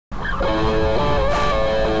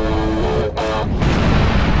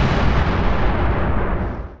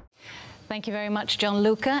Thank you very much,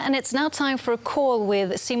 Gianluca. And it's now time for a call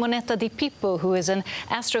with Simonette di Pippo, who is an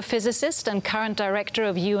astrophysicist and current director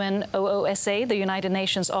of UNOOSA, the United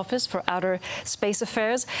Nations Office for Outer Space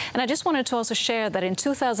Affairs. And I just wanted to also share that in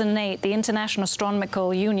 2008, the International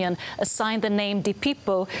Astronomical Union assigned the name di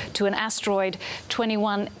Pippo to an asteroid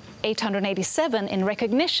 21887 in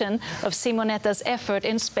recognition of Simonette's effort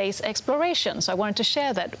in space exploration. So I wanted to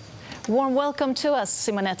share that. Warm welcome to us,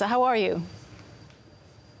 Simonette. How are you?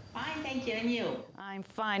 Fine, thank you. And you? I'm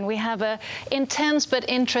fine. We have an intense but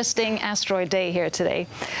interesting asteroid day here today.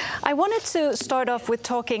 I wanted to start off with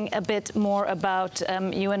talking a bit more about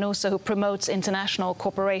UNOOSA, who promotes international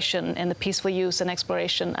cooperation in the peaceful use and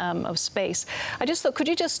exploration of space. I just thought, could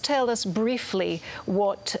you just tell us briefly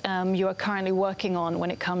what you are currently working on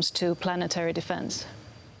when it comes to planetary defense?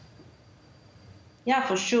 Yeah,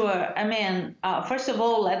 for sure. I mean, first of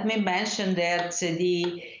all, let me mention that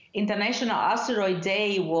the International Asteroid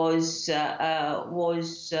Day was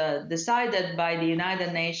decided by the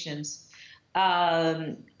United Nations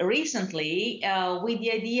recently with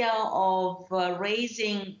the idea of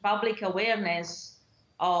raising public awareness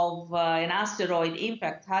of an asteroid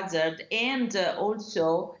impact hazard, and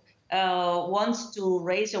also wants to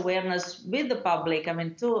raise awareness with the public, I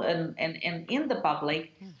mean, and in the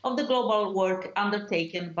public, of the global work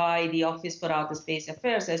undertaken by the Office for Outer Space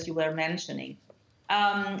Affairs, as you were mentioning.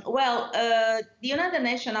 The United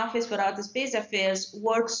Nations Office for Outer Space Affairs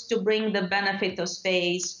works to bring the benefit of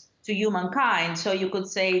space to humankind. So you could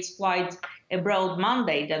say it's quite a broad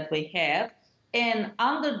mandate that we have. And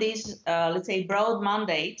under this, let's say, broad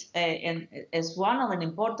mandate, and as one of an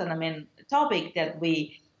important, topic that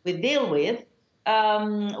we deal with,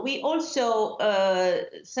 we also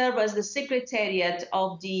serve as the secretariat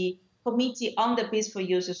of the Committee on the Peaceful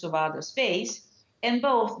Uses of Outer Space. And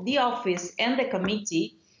both the office and the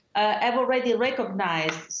committee have already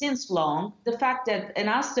recognized since long the fact that an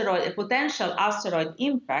asteroid, a potential asteroid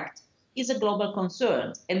impact, is a global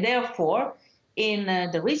concern. And therefore, in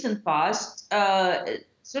the recent past,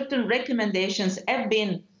 certain recommendations have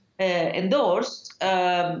been endorsed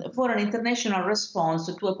for an international response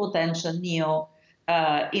to a potential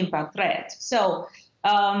neo-impact threat. So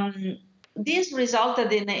this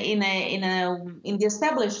resulted in the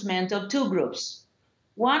establishment of two groups.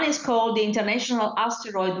 One is called the International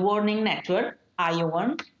Asteroid Warning Network,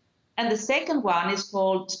 IOWN, and the second one is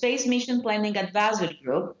called Space Mission Planning Advisory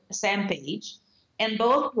Group, SAMPAGE, and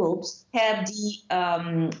both groups have the,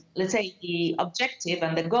 let's say, the objective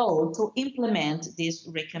and the goal to implement these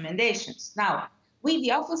recommendations. Now, we,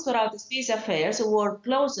 the Office for Outer Space Affairs, work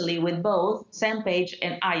closely with both SAMPAGE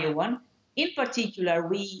and IOWN. In particular,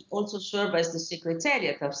 we also serve as the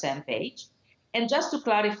secretariat of SAMPAGE. And just to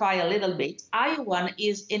clarify a little bit, IOWN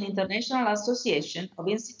is an international association of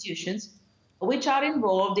institutions which are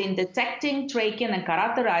involved in detecting, tracking, and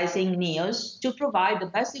characterizing NEOs to provide the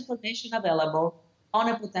best information available on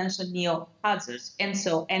a potential NEO hazards, and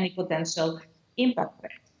so any potential impact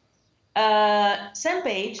threat.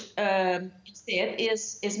 SAMPAGE, instead,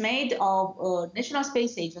 is made of national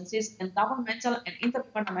space agencies and governmental and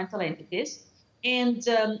intergovernmental entities, and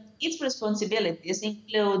its responsibilities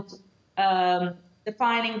include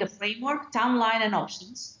defining the framework, timeline, and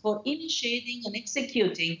options for initiating and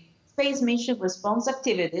executing space mission response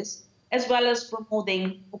activities, as well as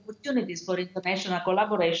promoting opportunities for international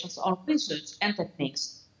collaborations on research and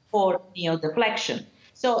techniques for neo-deflection.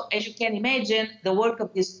 So, as you can imagine, the work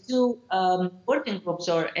of these two working groups,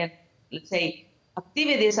 let's say,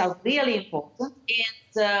 activities, are really important.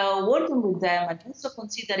 And working with them, and also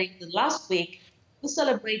considering the last week, we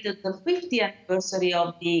celebrated the 50th anniversary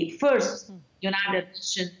of the first United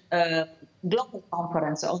Nations Global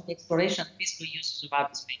Conference on the Exploration and Peaceful Uses of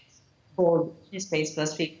Outer Space, called Space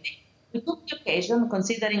Plus 50. We took the occasion,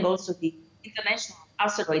 considering also the International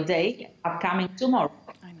Asteroid Day upcoming tomorrow,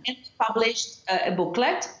 and published a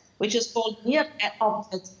booklet which is called Near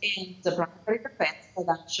Objects in the Planetary Defense, that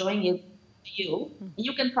I'm showing it to you.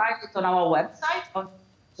 You can find it on our website,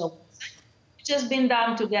 which has been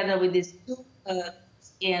done together with these two,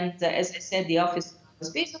 and as I said, the Office of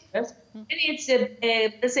Space Affairs, and it's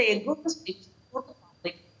let's say, a good description for the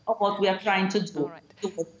public of what we are trying to do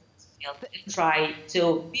and try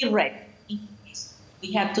to be ready in case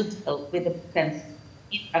we have to deal with the potential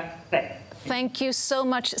impact threat. Thank you so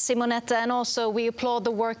much, Simonette, and also we applaud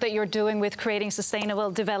the work that you're doing with creating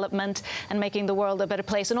sustainable development and making the world a better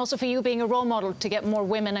place, and also for you being a role model to get more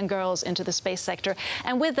women and girls into the space sector.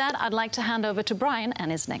 And with that, I'd like to hand over to Brian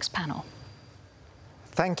and his next panel.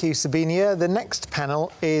 Thank you, Sabinije. The next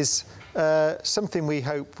panel is something we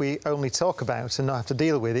hope we only talk about and not have to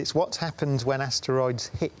deal with. It's what's happened when asteroids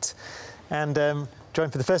hit. And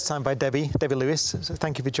joined for the first time by Debbie Lewis. So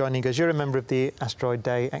thank you for joining us. You're a member of the Asteroid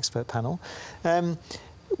Day expert panel.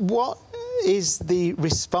 What is the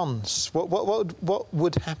response? What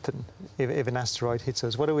would happen if an asteroid hits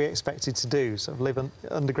us? What are we expected to do? Sort of live in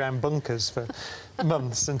underground bunkers for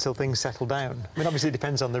months until things settle down? I mean, obviously it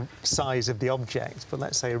depends on the size of the object, but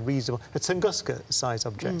let's say a Tunguska-sized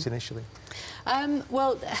object initially.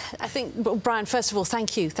 Well, I think, Brian, first of all,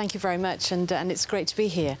 thank you very much, and it's great to be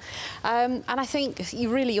here. And I think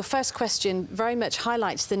your first question very much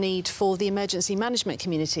highlights the need for the emergency management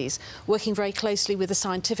communities working very closely with the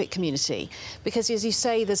scientific community, because, as you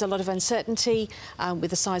say, there's a lot of uncertainty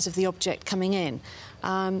with the size of the object coming in,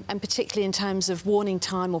 and particularly in terms of warning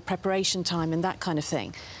time or preparation time and that kind of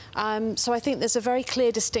thing. So I think there's a very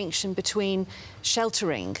clear distinction between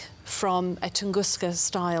sheltering from a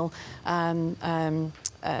Tunguska-style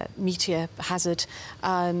meteor hazard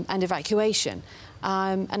and evacuation.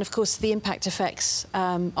 And of course, the impact effects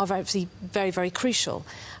are obviously very, very crucial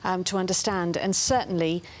to understand, and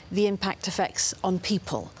certainly the impact effects on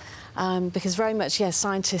people. Because very much, yes,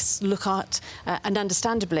 scientists look at, and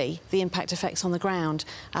understandably, the impact effects on the ground,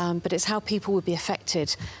 but it's how people would be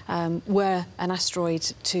affected were an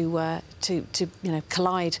asteroid to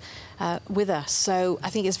collide with us. So I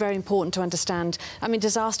think it's very important to understand. I mean,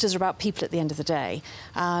 disasters are about people at the end of the day,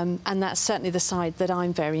 and that's certainly the side that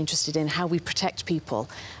I'm very interested in, how we protect people.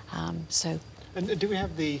 And do we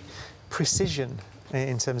have the precision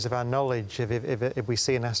in terms of our knowledge if we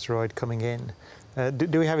see an asteroid coming in?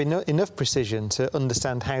 Do we have enough precision to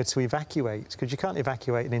understand how to evacuate? Because you can't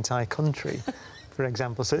evacuate an entire country, for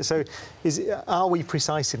example. So are we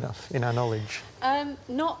precise enough in our knowledge?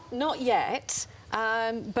 Not yet,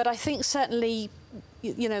 but I think certainly,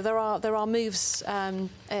 you know, there are moves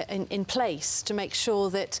in place to make sure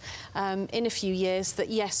that in a few years that,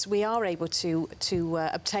 yes, we are able to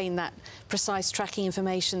obtain that precise tracking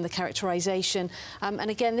information, the characterization. And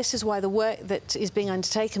again, this is why the work that is being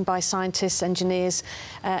undertaken by scientists, engineers,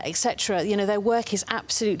 etc., you know, their work is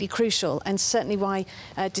absolutely crucial, and certainly why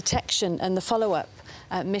detection and the follow-up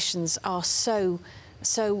missions are so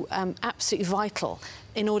absolutely vital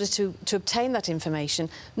in order to obtain that information,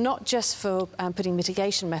 not just for putting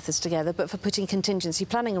mitigation methods together, but for putting contingency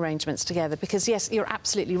planning arrangements together. Because, yes, you're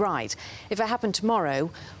absolutely right. If it happened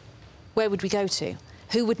tomorrow, where would we go to?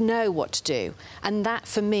 Who would know what to do? And that,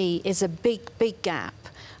 for me, is a big, big gap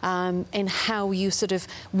in how you sort of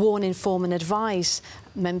warn, inform and advise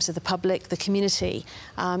members of the public, the community,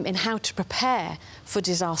 in how to prepare for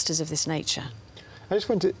disasters of this nature. I just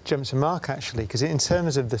want to jump to Mark, actually, because in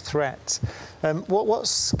terms of the threat, what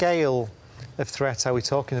scale of threat are we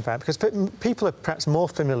talking about? Because people are perhaps more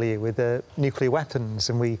familiar with nuclear weapons,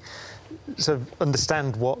 and we sort of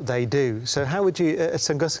understand what they do. So how would you, a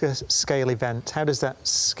Tunguska scale event, how does that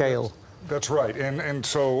scale? That's right, and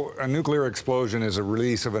so a nuclear explosion is a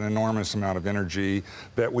release of an enormous amount of energy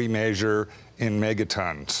that we measure in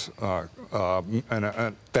megatons.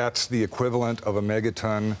 That's the equivalent of a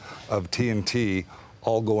megaton of TNT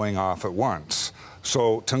all going off at once.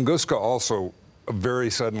 So Tunguska also very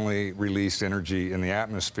suddenly released energy in the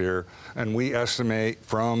atmosphere, and we estimate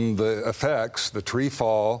from the effects, the tree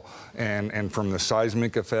fall, and from the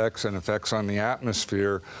seismic effects and effects on the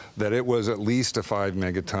atmosphere, that it was at least a 5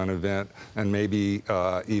 megaton event, and maybe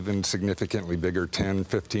even significantly bigger, 10,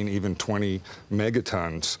 15, even 20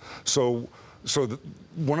 megatons. So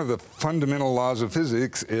one of the fundamental laws of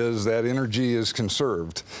physics is that energy is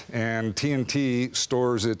conserved, and TNT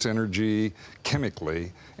stores its energy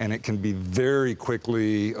chemically, and it can be very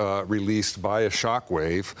quickly released by a shock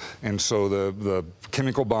wave, and so the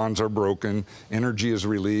chemical bonds are broken, energy is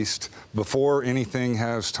released before anything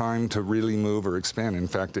has time to really move or expand. In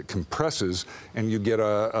fact, it compresses, and you get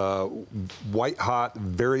a white-hot,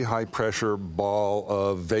 very high-pressure ball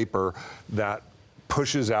of vapor that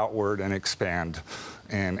pushes outward and expands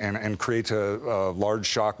and creates a large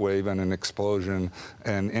shock wave and an explosion,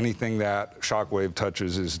 and anything that shock wave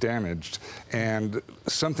touches is damaged. And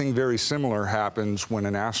something very similar happens when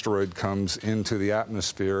an asteroid comes into the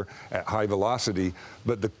atmosphere at high velocity,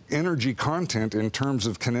 but the energy content in terms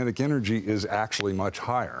of kinetic energy is actually much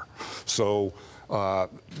higher. So the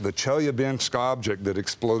Chelyabinsk object that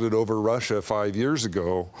exploded over Russia 5 years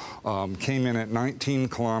ago came in at 19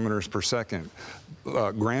 kilometers per second.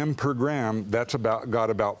 Gram per gram, that's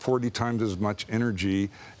got about 40 times as much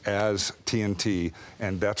energy as TNT,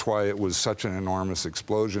 and that's why it was such an enormous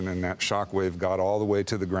explosion, and that shock wave got all the way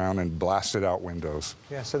to the ground and blasted out windows.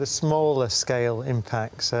 Yeah, so the smaller scale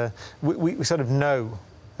impacts, we sort of know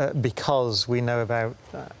because we know about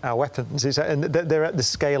our weapons, and they're at the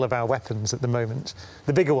scale of our weapons at the moment.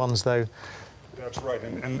 The bigger ones, though, That's right,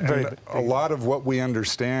 and a lot of what we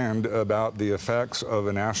understand about the effects of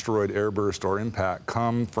an asteroid airburst or impact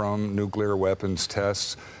come from nuclear weapons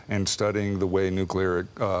tests and studying the way nuclear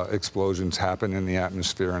explosions happen in the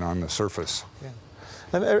atmosphere and on the surface. Yeah.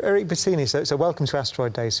 Eric Buttini, so welcome to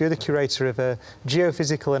Asteroid Day. So you're the curator of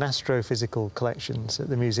geophysical and astrophysical collections at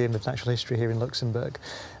the Museum of Natural History here in Luxembourg.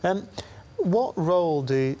 What role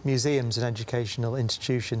do museums and educational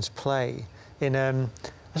institutions play in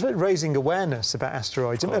I suppose raising awareness about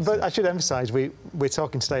asteroids? But I should emphasise, we're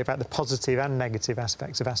talking today about the positive and negative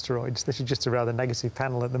aspects of asteroids. This is just a rather negative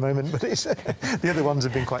panel at the moment, but it's, the other ones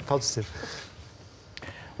have been quite positive.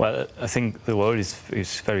 Well, I think the role is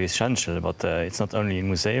very essential, but it's not only in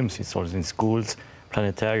museums, it's also in schools,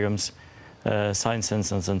 planetariums, science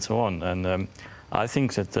centers and so on. And I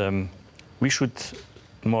think that we should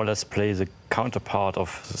more or less play the counterpart of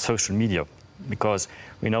social media, because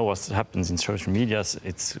we know what happens in social media.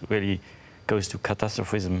 It really goes to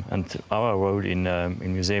catastrophism, and our role in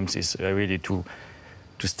museums is really to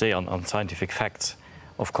stay on scientific facts.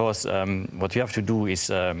 Of course, what you have to do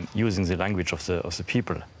is using the language of the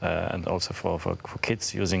people, and also for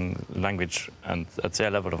kids using language and at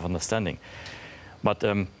their level of understanding. But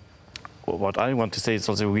what I want to say is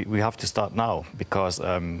also we have to start now, because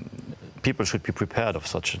people should be prepared of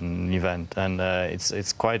such an event, and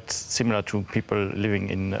it's quite similar to people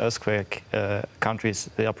living in earthquake countries.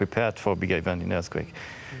 They are prepared for a bigger event in earthquake.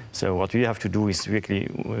 So what we have to do is really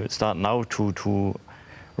start now to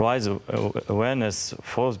raise awareness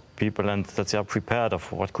for people, and that they are prepared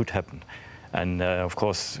of what could happen. And of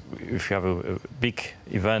course, if you have a big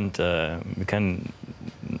event, we can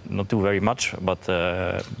not do very much, but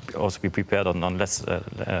also be prepared on less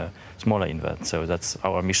smaller events. So that's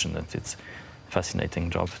our mission, and it's a fascinating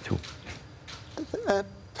job too.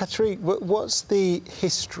 Patrick, what's the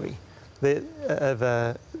history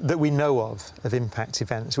that we know of impact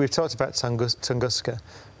events? We've talked about Tunguska,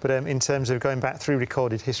 but in terms of going back through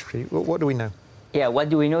recorded history, what do we know? Yeah, what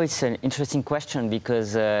do we know? It's an interesting question,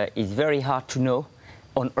 because it's very hard to know,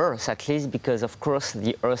 on Earth at least, because of course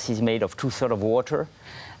the Earth is made of 2/3 of water.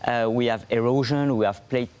 We have erosion, we have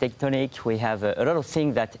plate tectonic, we have a lot of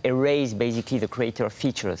things that erase basically the crater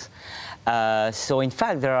features. So in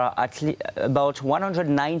fact there are at least about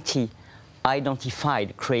 190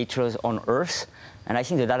 identified craters on Earth, and I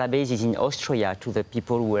think the database is in Austria, to the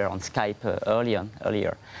people who were on Skype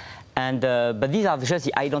earlier. And, but these are just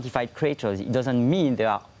the identified craters. It doesn't mean there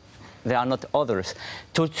are not others.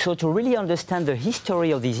 So to really understand the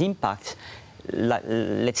history of these impacts,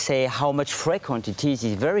 let's say how much frequent it is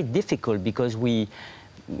very difficult, because we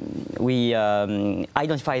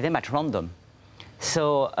identify them at random.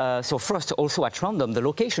 So first, also at random, the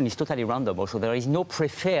location is totally random. Also, there is no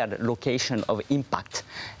preferred location of impact.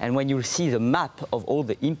 And when you see the map of all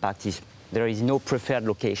the impacts, there is no preferred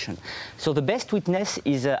location. So the best witness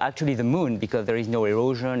is actually the moon, because there is no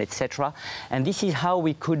erosion, etc. And this is how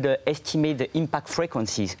we could estimate the impact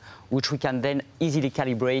frequencies, which we can then easily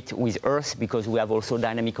calibrate with Earth, because we have also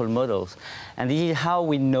dynamical models. And this is how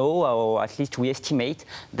we know, or at least we estimate,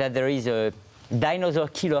 that there is a dinosaur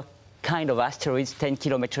killer kind of asteroids, 10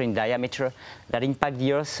 kilometers in diameter, that impact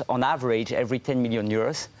the Earth on average every 10 million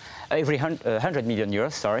years, every 100 million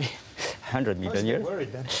years, sorry. 100 million years.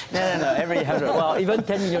 Worried then. No, every 100. Well, even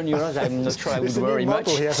 10 million euros, I'm not sure I would worry much.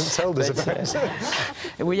 He hasn't told us about.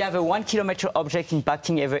 We have a 1 kilometer object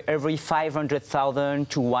impacting every 500,000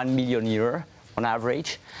 to 1 million year on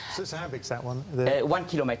average. So how big is that one? 1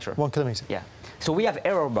 kilometer. 1 kilometer. Yeah. So we have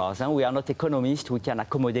error bars. We are not economists. We can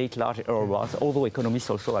accommodate large error bars, although economists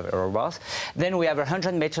also have error bars. Then we have a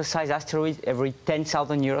 100-meter size asteroid every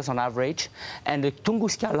 10,000 years on average. And the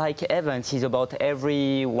Tunguska-like events is about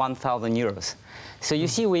every 1,000 years. So you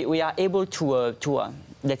see, we are able to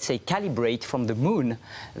let's say, calibrate from the moon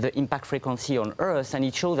the impact frequency on Earth. And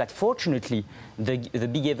it shows that, fortunately, the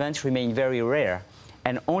big events remain very rare.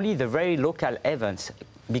 And only the very local events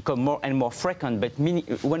become more and more frequent. But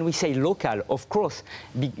when we say local, of course,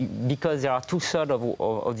 because there are 2/3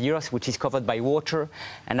 of the Earth which is covered by water,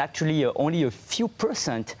 and actually only a few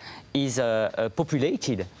 % is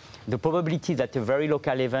populated, the probability that a very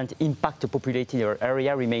local event impact a populated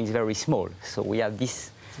area remains very small. So we have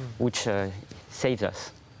this, which saves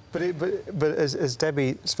us. But as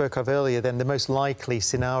Debbie spoke of earlier, then the most likely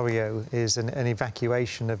scenario is an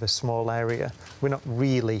evacuation of a small area. We're not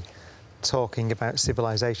really talking about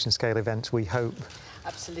civilization scale events, we hope.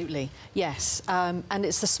 Absolutely, yes. And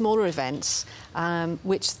it's the smaller events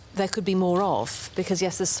which there could be more of, because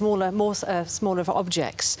yes, there's smaller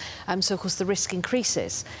objects. So of course the risk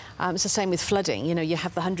increases. It's the same with flooding. You know, you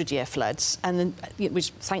have the 100-year floods, and then which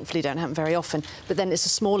thankfully don't happen very often. But then it's the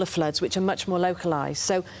smaller floods which are much more localised.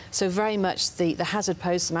 So very much the hazard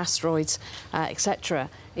posed from asteroids, etc.,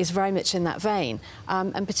 is very much in that vein.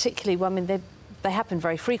 And particularly, well, I mean, they happen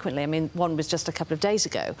very frequently. I mean, one was just a couple of days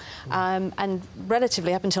ago. And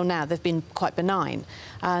relatively, up until now, they've been quite benign,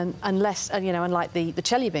 unless, you know, unlike the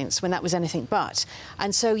Chelyabinsk, when that was anything but.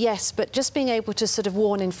 And so, yes, but just being able to sort of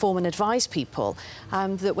warn, inform and advise people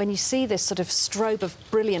that when you see this sort of strobe of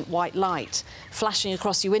brilliant white light flashing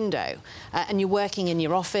across your window, and you're working in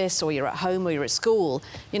your office, or you're at home, or you're at school,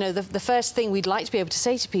 you know, the first thing we'd like to be able to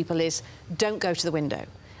say to people is, don't go to the window.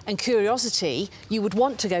 And curiosity, you would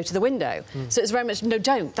want to go to the window. So it's very much, no,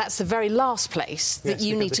 don't. That's the very last place that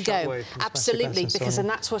you need to go. Absolutely, because then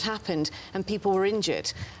that's what happened, and people were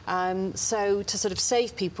injured. So to sort of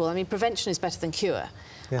save people, I mean, prevention is better than cure.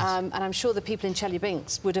 Yes. And I'm sure the people in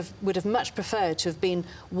Chelyabinsk would have much preferred to have been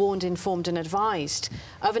warned, informed and advised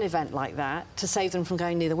of an event like that to save them from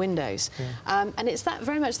going near the windows. Yeah. And it's that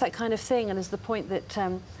very much that kind of thing, and as the point that,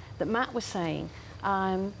 that Matt was saying,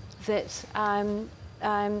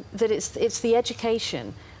 that it's the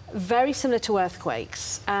education, very similar to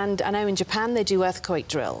earthquakes. And I know in Japan they do earthquake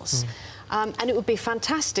drills. And it would be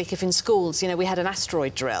fantastic if in schools, you know, we had an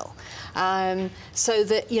asteroid drill, so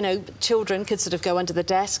that, you know, children could sort of go under the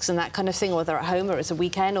desks and that kind of thing, or they're at home or it's a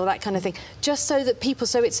weekend or that kind of thing, just so that people,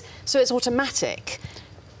 so it's automatic.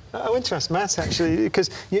 I want to ask Matt, actually, because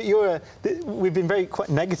we've been quite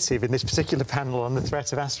negative in this particular panel on the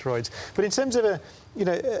threat of asteroids. But in terms of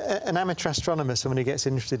an amateur astronomer, someone who gets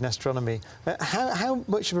interested in astronomy, how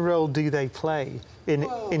much of a role do they play in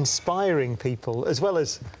inspiring people, as well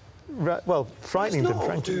as, well, frightening them,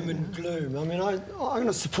 frankly? It's not doom and gloom. I mean, I'm going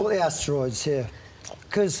to support the asteroids here,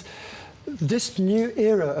 because this new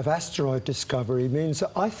era of asteroid discovery means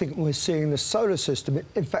that I think we're seeing the solar system,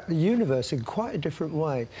 in fact the universe, in quite a different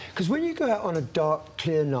way. Because when you go out on a dark,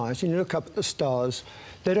 clear night and you look up at the stars,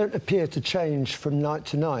 they don't appear to change from night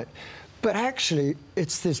to night. But actually,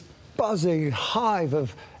 it's this buzzing hive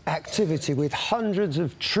of activity with hundreds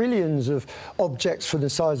of trillions of objects from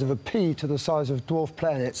the size of a pea to the size of dwarf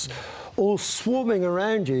planets, all swarming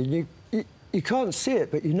around you. You can't see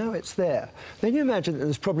it, but you know it's there. Then you imagine that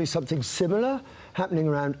there's probably something similar happening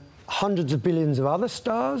around hundreds of billions of other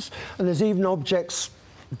stars, and there's even objects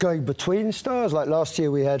going between stars. Like last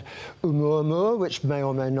year we had Oumuamua, which may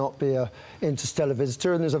or may not be an interstellar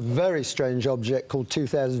visitor, and there's a very strange object called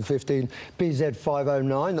 2015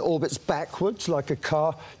 BZ509 that orbits backwards like a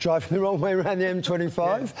car driving the wrong way around the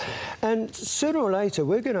M25. Yeah. And sooner or later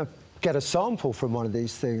we're going to get a sample from one of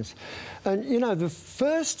these things. And, you know, the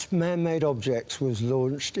first man-made object was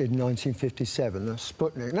launched in 1957, the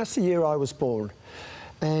Sputnik. And that's the year I was born.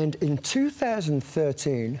 And in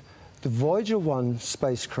 2013, the Voyager 1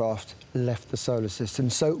 spacecraft left the solar system.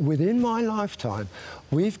 So within my lifetime,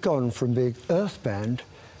 we've gone from being earthbound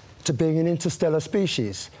to being an interstellar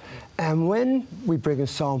species. And when we bring a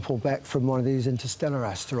sample back from one of these interstellar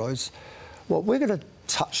asteroids, well, we're going to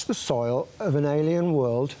touch the soil of an alien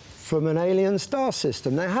world from an alien star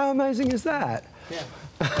system. Now, how amazing is that? Yeah.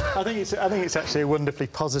 I think it's actually a wonderfully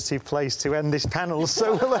positive place to end this panel.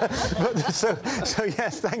 So, so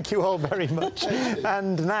yes, thank you all very much.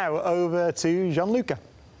 And now over to Gianluca.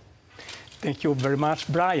 Thank you very much,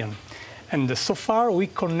 Brian. And so far we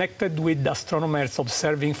connected with astronomers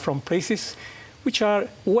observing from places which are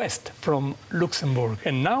west from Luxembourg.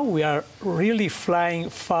 And now we are really flying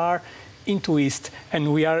far into east,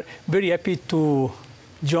 and we are very happy to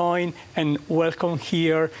join and welcome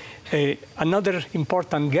here another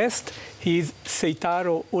important guest. He is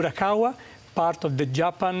Seitaro Urakawa, part of the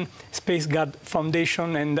Japan Spaceguard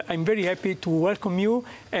Foundation, and I'm very happy to welcome you,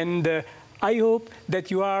 and I hope that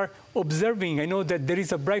you are observing. I know that there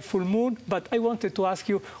is a bright full moon, but I wanted to ask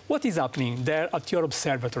you, what is happening there at your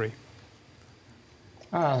observatory?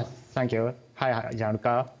 Thank you. Hi,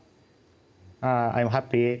 Gianluca. I'm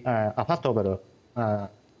happy. First of all,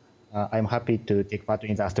 I'm happy to take part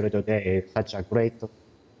in the Asteroid Day, such a great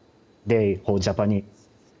day for Japanese.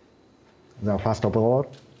 First of all,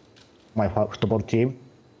 my football team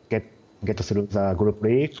get through the group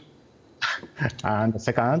league, and the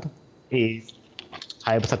second is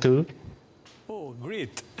Hayabusa 2. Oh,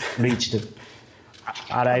 great!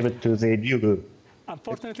 Arrived to the Ryugu.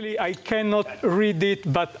 Unfortunately, I cannot read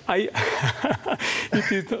it, but I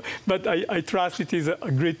trust it is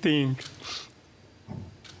a great thing.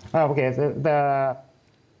 Okay, the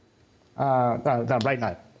right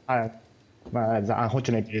now,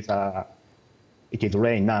 Unfortunately, it is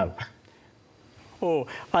rain now. Oh,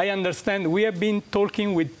 I understand. We have been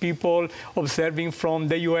talking with people observing from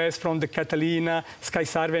the US, from the Catalina, Sky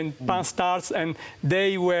Survey, and Pan-STARRS, and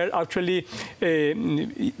they were actually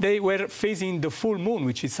they were facing the full moon,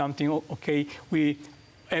 which is something, okay, we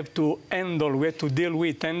have to handle, we have to deal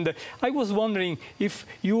with. And I was wondering if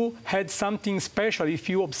you had something special, if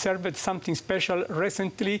you observed something special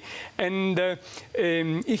recently, and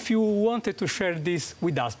if you wanted to share this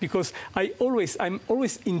with us, because I'm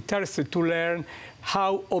always interested to learn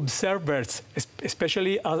how observers,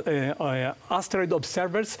 especially asteroid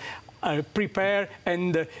observers, prepare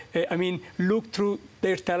and look through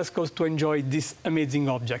their telescopes to enjoy these amazing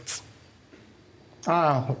objects.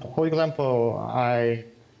 For example, I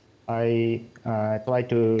try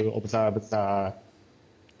to observe the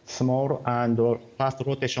small and fast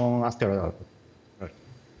rotation asteroid.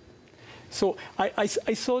 So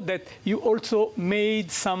I saw that you also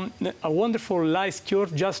made a wonderful light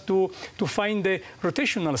curve just to find the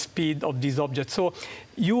rotational speed of these objects. So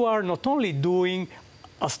you are not only doing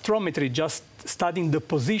astrometry, just studying the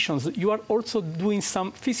positions, you are also doing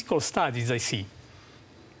some physical studies, I see.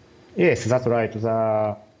 Yes, that's right.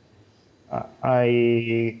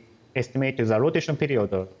 I estimate the rotation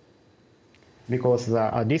period because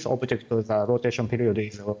this object, the rotation period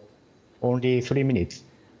is only 3 minutes.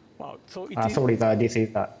 Wow. So sorry, this is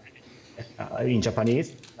in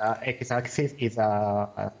Japanese. X-axis is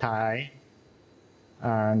time,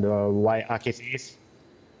 and y-axis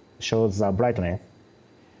shows the brightness.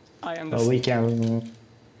 I understand. We can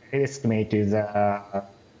estimate the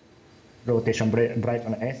rotation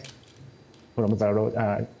brightness from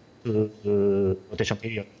the rotation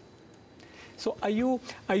period. So are you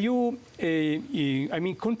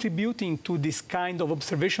contributing to this kind of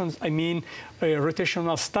observations,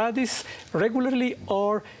 rotational studies regularly,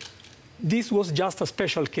 or this was just a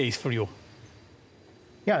special case for you?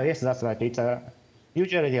 Yeah, yes, that's right.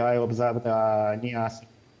 Usually I observe the near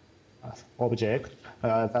object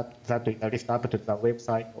that is linked up to the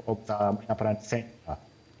website of the Minor Planet Center.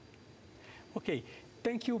 Okay.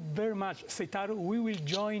 Thank you very much, Seitaro. We will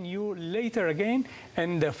join you later again.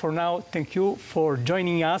 And for now, thank you for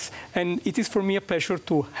joining us. And it is for me a pleasure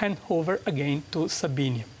to hand over again to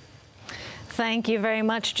Sabinije. Thank you very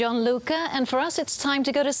much, Gianluca. And for us, it's time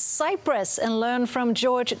to go to Cyprus and learn from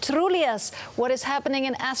George Trouillas what is happening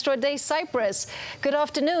in Asteroid Day Cyprus. Good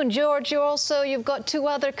afternoon, George. You've got 2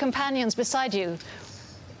 other companions beside you.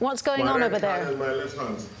 What's going on over there? My left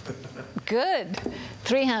hand. Good.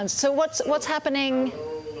 3 hands. So what's happening?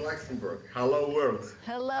 Hello, Luxembourg. Hello, world.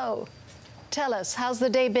 Hello. Tell us, how's the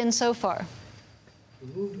day been so far?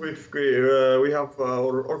 We have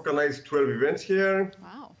organized 12 events here.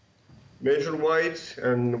 Wow. Nationwide,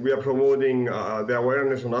 and we are promoting the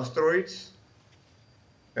awareness on asteroids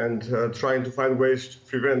and trying to find ways to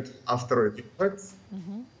prevent asteroid impacts.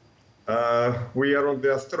 We are on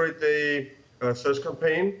the Asteroid Day search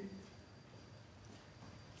campaign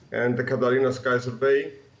and the Catalina Sky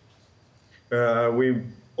Survey. We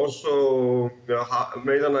also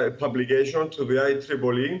made a publication to the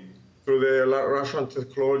IEEE through the Russian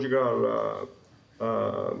Technological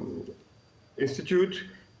Institute,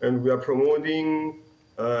 and we are promoting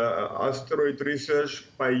asteroid research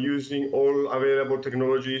by using all available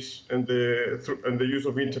technologies and the use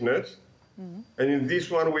of internet. And in this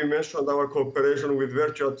one, we mentioned our cooperation with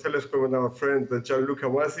Virtual Telescope and our friend Gianluca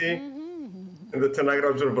Masi and the Tanagra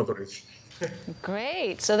observatories.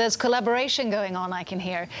 Great. So there's collaboration going on, I can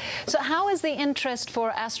hear. So how has the interest for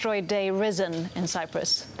Asteroid Day risen in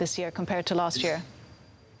Cyprus this year compared to last year?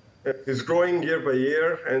 It's growing year by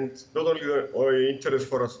year, and not only the interest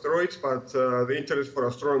for asteroids, but the interest for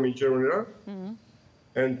astronomy in general.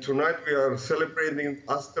 And tonight we are celebrating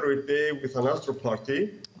Asteroid Day with an astro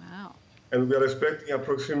party. Wow. And we are expecting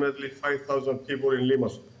approximately 5,000 people in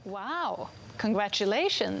Limassol. Wow.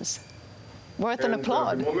 Congratulations. Worth an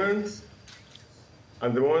applaud.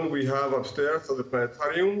 At the moment we have upstairs at the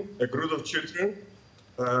planetarium a group of children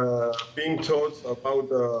being taught about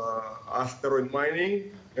asteroid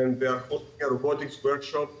mining, and they are hosting a robotics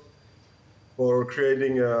workshop for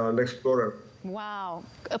creating an explorer. Wow.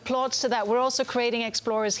 Applauds to that. We're also creating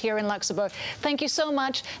explorers here in Luxembourg. Thank you so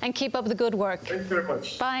much, and keep up the good work. Thank you very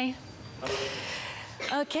much. Bye.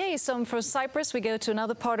 Okay, so from Cyprus, we go to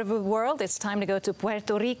another part of the world. It's time to go to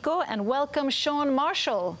Puerto Rico and welcome Sean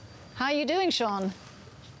Marshall. How are you doing, Sean?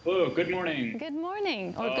 Hello, good morning. Good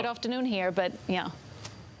morning, or good afternoon here, but yeah.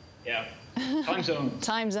 Yeah, time zones.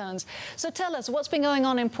 Time zones. So tell us, what's been going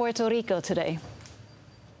on in Puerto Rico today?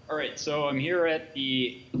 All right, so I'm here at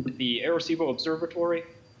the Arecibo Observatory,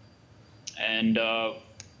 and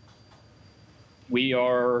we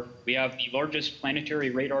have the largest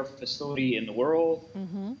planetary radar facility in the world,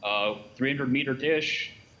 300-meter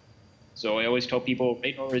dish. So I always tell people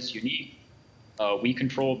radar is unique. We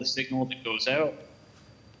control the signal that goes out,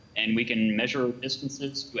 and we can measure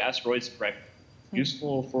distances to asteroids directly.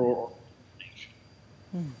 Useful for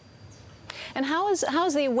organization. And how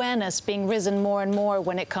is the awareness being risen more and more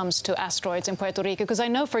when it comes to asteroids in Puerto Rico? Because I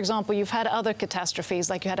know, for example, you've had other catastrophes,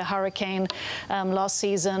 like you had a hurricane last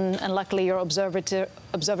season, and luckily your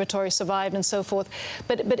observatory survived and so forth.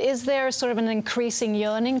 But is there sort of an increasing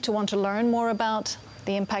yearning to want to learn more about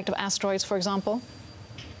the impact of asteroids, for example?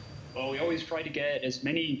 Well, we always try to get as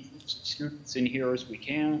many students in here as we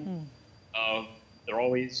can. They're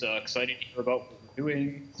always excited to hear about what we're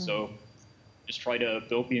doing. So just try to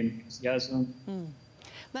build the enthusiasm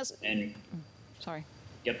and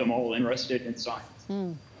get them all interested in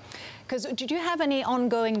science. Because did you have any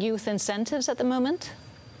ongoing youth incentives at the moment?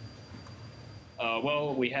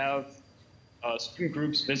 Well, we have student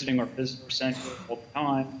groups visiting our visitor center all the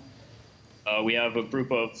time. We have a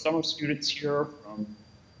group of summer students here from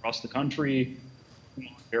across the country on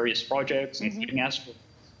various projects, including asteroids.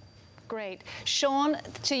 Great. Sean,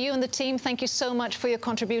 to you and the team, thank you so much for your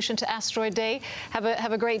contribution to Asteroid Day. Have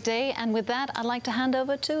a great day. And with that, I'd like to hand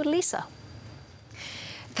over to Lisa.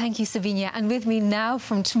 Thank you, Sabinije. And with me now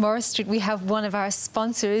from Tomorrow Street, we have one of our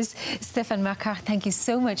sponsors, Stephan. Marquart. Thank you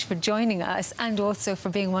so much for joining us and also for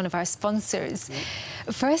being one of our sponsors.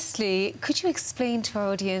 Firstly, could you explain to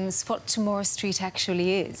our audience what Tomorrow Street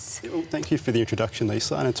actually is? Well, thank you for the introduction,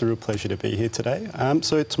 Lisa, and it's a real pleasure to be here today.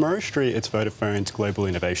 So Tomorrow Street, it's Vodafone's Global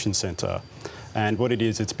Innovation Centre. And what it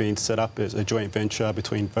is, it's been set up as a joint venture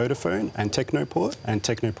between Vodafone and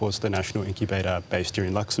Technoport's the national incubator based here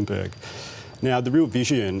in Luxembourg. Now, the real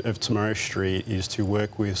vision of Tomorrow Street is to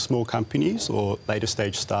work with small companies or later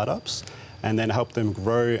stage startups and then help them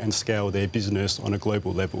grow and scale their business on a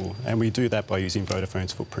global level. And we do that by using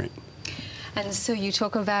Vodafone's footprint. And so you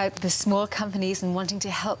talk about the small companies and wanting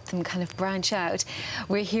to help them kind of branch out.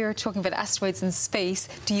 We're here talking about asteroids in space.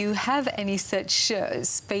 Do you have any such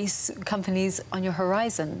space companies on your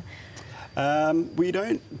horizon? We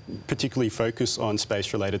don't particularly focus on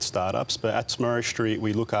space-related startups, but at Tomorrow Street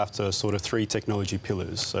we look after sort of 3 technology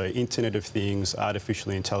pillars, so Internet of Things,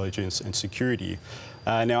 artificial intelligence and security.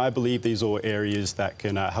 Now, I believe these are all areas that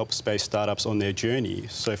can help space startups on their journey.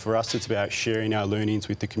 So for us, it's about sharing our learnings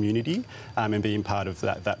with the community and being part of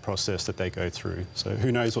that process that they go through. So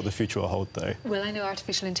who knows what the future will hold, though. Well, I know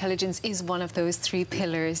artificial intelligence is one of those 3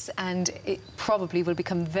 pillars, and it probably will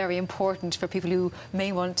become very important for people who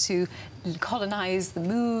may want to colonise the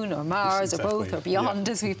moon or Mars or both or beyond,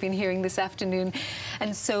 as we've been hearing this afternoon.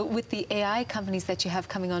 And so with the AI companies that you have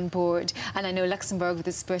coming on board, and I know Luxembourg with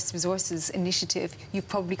its Burst Resources initiative, you've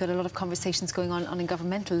probably got a lot of conversations going on a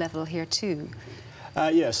governmental level here too.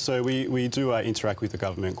 Yes, so we do interact with the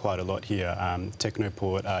government quite a lot here.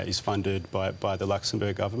 Technoport is funded by the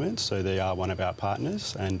Luxembourg government, so they are one of our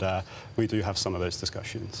partners, and we do have some of those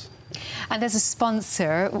discussions. And as a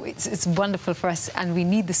sponsor, it's wonderful for us, and we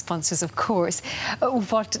need the sponsors, of course.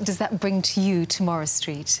 What does that bring to you, Tomorrow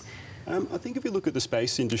Street? I think if you look at the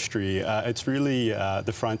space industry, it's really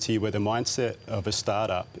the frontier where the mindset of a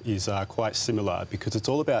startup is quite similar, because it's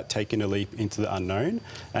all about taking a leap into the unknown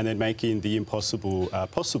and then making the impossible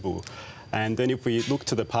possible. And then if we look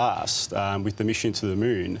to the past with the mission to the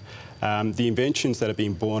moon, the inventions that have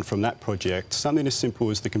been born from that project, something as simple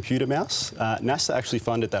as the computer mouse, NASA actually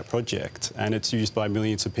funded that project, and it's used by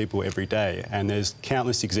millions of people every day. And there's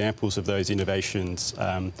countless examples of those innovations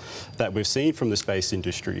that we've seen from the space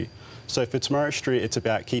industry. So for Tomorrow Street, it's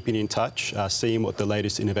about keeping in touch, seeing what the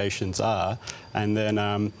latest innovations are, and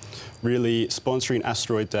then really sponsoring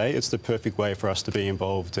Asteroid Day. It's the perfect way for us to be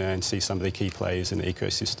involved and see some of the key players in the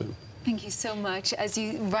ecosystem. Thank you so much. As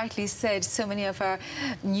you rightly said, so many of our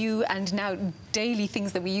new and now daily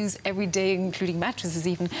things that we use every day, including mattresses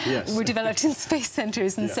even, were developed in space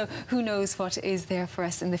centres. And so who knows what is there for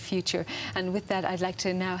us in the future. And with that, I'd like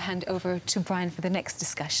to now hand over to Brian for the next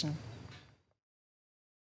discussion.